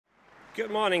Good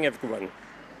morning, everyone.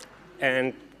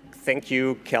 And thank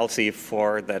you, Kelsey,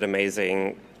 for that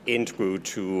amazing intro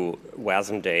to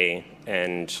WebAssembly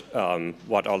and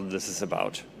what all of this is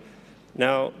about.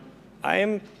 Now,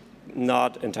 I'm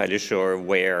not entirely sure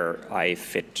where I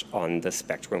fit on the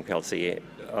spectrum Kelsey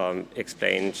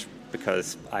explained,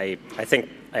 because I think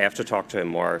I have to talk to him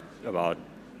more about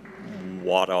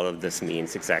what all of this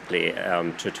means exactly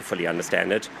to fully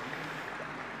understand it.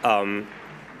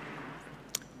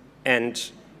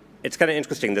 And it's kind of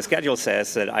interesting. The schedule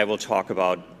says that I will talk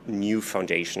about new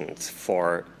foundations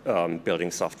for building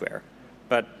software.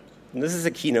 But this is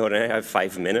a keynote, and I have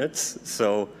 5 minutes,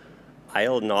 so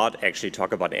I'll not actually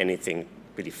talk about anything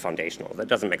really foundational. That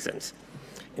doesn't make sense.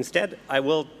 Instead, I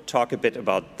will talk a bit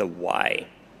about the why.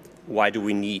 Why do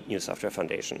we need new software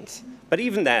foundations? But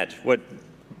even that would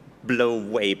blow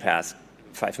way past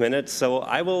 5 minutes, so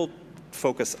I will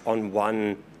focus on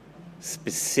one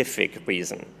specific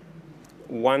reason.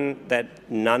 One that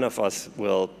none of us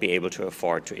will be able to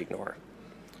afford to ignore.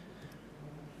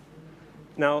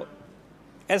 Now,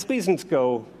 as reasons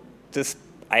go, this,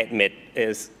 I admit,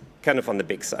 is kind of on the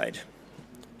big side.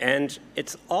 And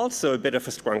it's also a bit of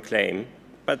a strong claim,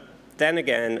 but then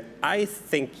again, I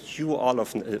think all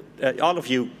of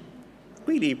you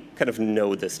really kind of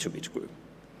know this to be true.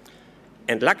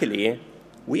 And luckily,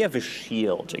 we have a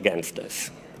shield against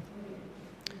this.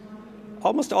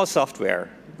 Almost all software,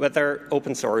 whether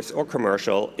open source or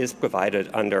commercial, is provided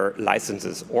under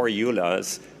licenses or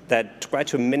EULAs that try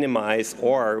to minimize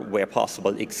or, where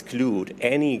possible, exclude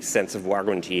any sense of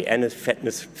warranty, any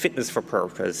fitness for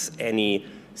purpose, any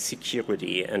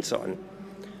security, and so on.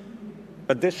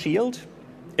 But this shield,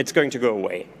 it's going to go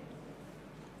away.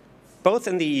 Both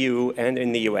in the EU and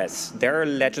in the US, there are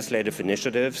legislative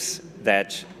initiatives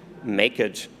that make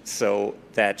it so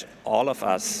that all of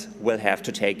us will have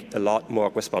to take a lot more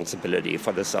responsibility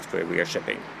for the software we are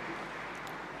shipping.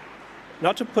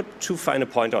 Not to put too fine a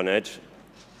point on it,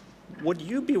 would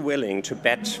you be willing to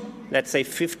bet, let's say,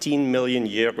 15 million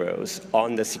euros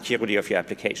on the security of your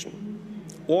application?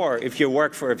 Or if you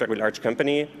work for a very large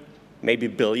company, maybe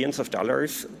billions of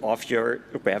dollars of your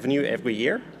revenue every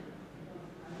year?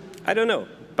 I don't know,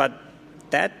 but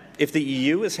that, if the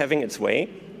EU is having its way,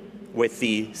 with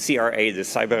the CRA, the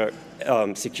Cyber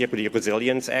Security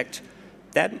Resilience Act,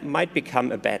 that might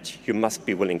become a bet you must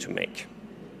be willing to make.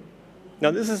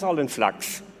 Now, this is all in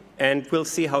flux, and we'll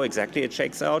see how exactly it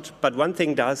shakes out. But one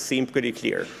thing does seem pretty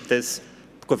clear. This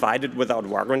provided without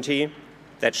warranty,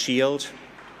 that shield,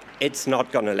 it's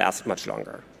not going to last much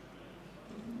longer.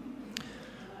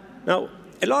 Now,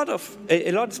 a lot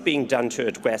is being done to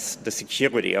address the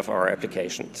security of our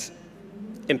applications.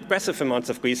 Impressive amounts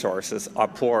of resources are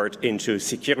poured into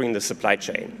securing the supply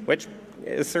chain, which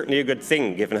is certainly a good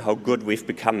thing given how good we've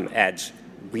become at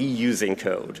reusing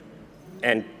code.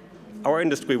 And our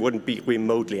industry wouldn't be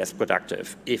remotely as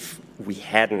productive if we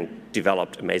hadn't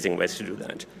developed amazing ways to do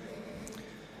that.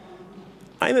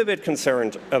 I'm a bit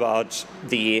concerned about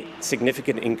the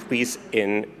significant increase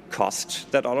in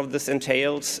cost that all of this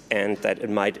entails, and that it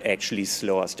might actually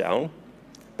slow us down.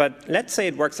 But let's say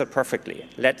it works out perfectly.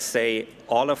 Let's say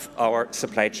all of our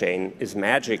supply chain is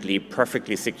magically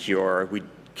perfectly secure. We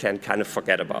can kind of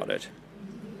forget about it.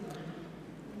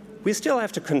 We still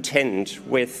have to contend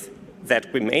with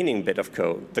that remaining bit of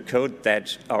code, the code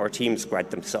that our teams write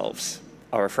themselves,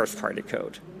 our first-party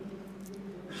code.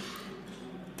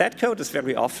 That code is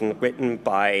very often written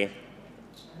by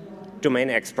domain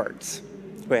experts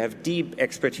who have deep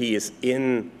expertise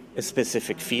in a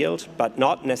specific field, but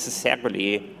not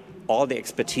necessarily all the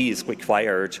expertise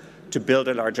required to build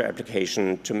a larger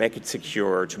application, to make it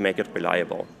secure, to make it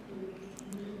reliable.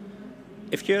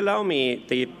 If you allow me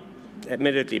the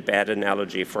admittedly bad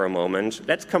analogy for a moment,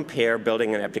 let's compare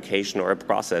building an application or a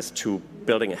process to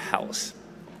building a house.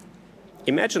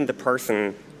 Imagine the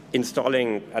person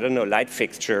installing, I don't know, light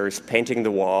fixtures, painting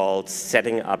the walls,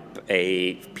 setting up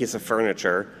a piece of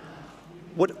furniture,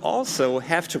 would also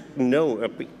have to know a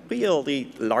really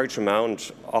large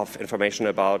amount of information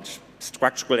about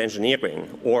structural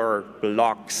engineering or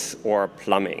blocks or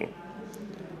plumbing.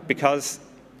 Because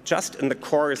just in the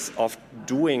course of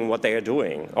doing what they are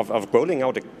doing, of rolling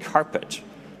out a carpet,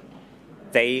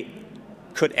 they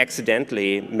could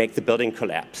accidentally make the building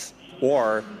collapse,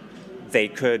 or they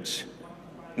could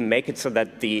make it so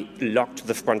that the lock to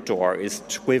the front door is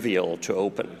trivial to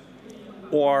open.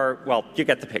 Or, well, you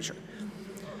get the picture.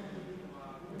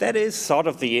 That is sort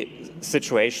of the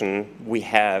situation we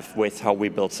have with how we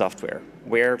build software,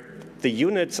 where the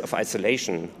units of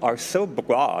isolation are so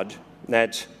broad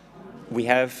that we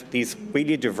have these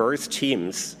really diverse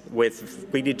teams with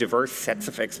really diverse sets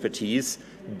of expertise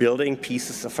building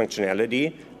pieces of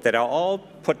functionality that are all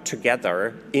put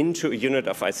together into a unit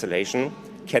of isolation,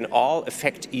 can all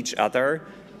affect each other,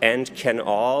 and can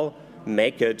all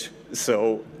make it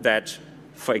so that,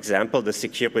 for example, the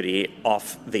security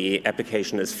of the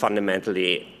application is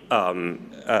fundamentally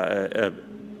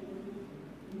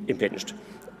impinged.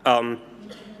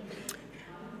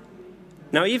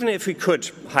 Now, even if we could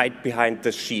hide behind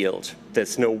this shield,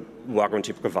 there's no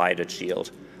warranty provided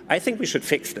shield, I think we should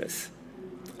fix this.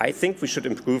 I think we should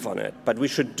improve on it, but we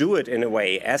should do it in a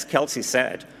way, as Kelsey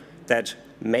said, that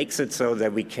makes it so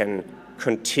that we can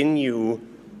continue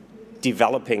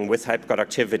developing with high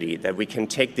productivity, that we can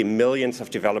take the millions of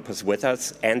developers with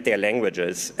us and their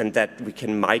languages, and that we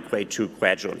can migrate to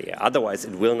gradually. Otherwise,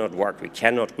 it will not work. We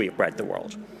cannot rewrite the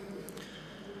world.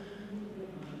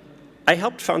 I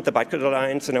helped found the Bytecode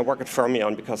Alliance, and I work at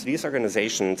Fermyon because these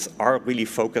organizations are really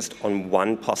focused on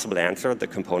one possible answer, the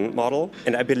component model.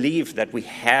 And I believe that we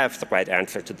have the right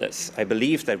answer to this. I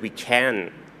believe that we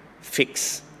can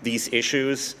fix these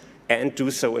issues and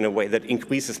do so in a way that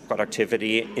increases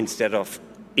productivity instead of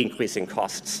increasing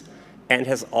costs, and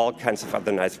has all kinds of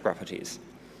other nice properties.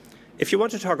 If you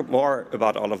want to talk more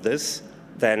about all of this,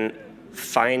 then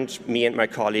find me and my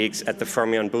colleagues at the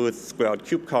Fermyon booth throughout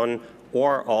KubeCon,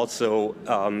 or also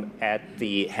at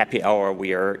the happy hour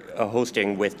we are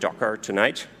hosting with Docker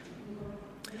tonight.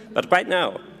 But right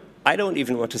now, I don't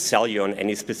even want to sell you on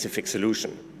any specific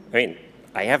solution. I mean,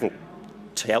 I haven't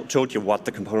told you what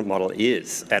the component model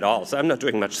is at all, so I'm not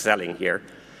doing much selling here.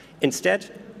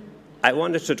 Instead, I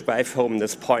wanted to drive home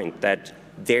this point that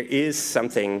there is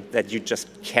something that you just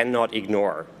cannot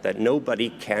ignore, that nobody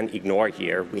can ignore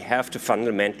here. We have to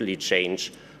fundamentally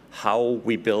change how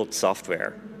we build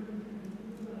software.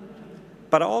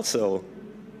 But also,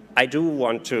 I do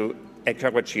want to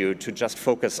encourage you to just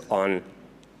focus on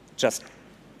just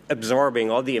absorbing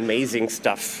all the amazing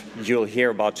stuff you'll hear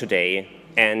about today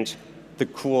and the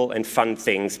cool and fun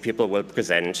things people will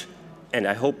present. And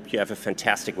I hope you have a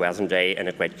fantastic WASM day and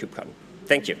a great KubeCon.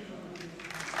 Thank you.